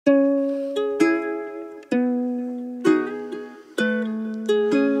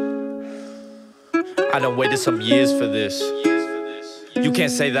done waited some years for this. You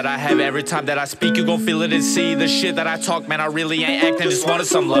can't say that I have it. Every time that I speak, you gon' feel it and see the shit that I talk, man, I really ain't acting. Just wanted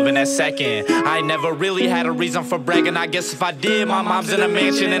some love in that second. I never really had a reason for bragging. I guess if I did, my mom's in a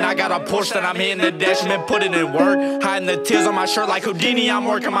mansion and I got a Porsche that I'm hitting the dash. Been putting in work, hiding the tears on my shirt like Houdini. I'm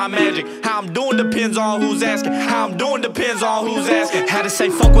working my magic. How I'm doing depends on who's asking. How I'm doing depends on who's asking. Had to say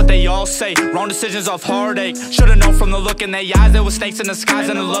fuck what they all say. Wrong decisions off heartache. Should've known from the look in their eyes there was snakes in the skies,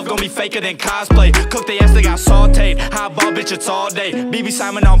 and the love gon' be faker than cosplay. Cook they ass, they got sauteed. High ball bitches all day. BB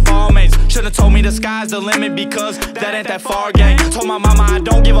Simon on ball mates. Should've told me the sky's the limit, because that ain't that far, gang. Told my mama I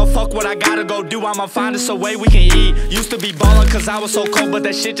don't give a fuck what I gotta go do. I'ma find us a way we can eat. Used to be ballin' cause I was so cold, but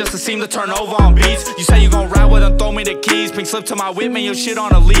that shit just seemed to turn over on beats. You say you gon' ride with them, throw me the keys. Pink slip to my whip, man, your shit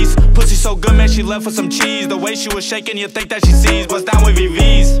on a lease. Pussy so good, man, she left with some cheese. The way she was shaking, you think that she sees. Bust down with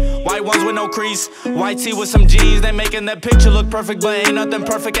VVs, white ones with no crease, white tee with some jeans. They making that picture look perfect, but ain't nothing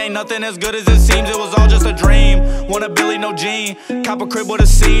perfect. Ain't nothing as good as it seems. It was all just a dream. Want a Billy, no Jean. Cop a crib with a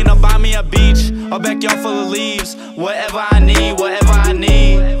scene, or buy me a beach, a backyard full of leaves. Whatever I need, whatever I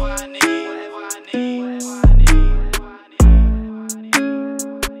need.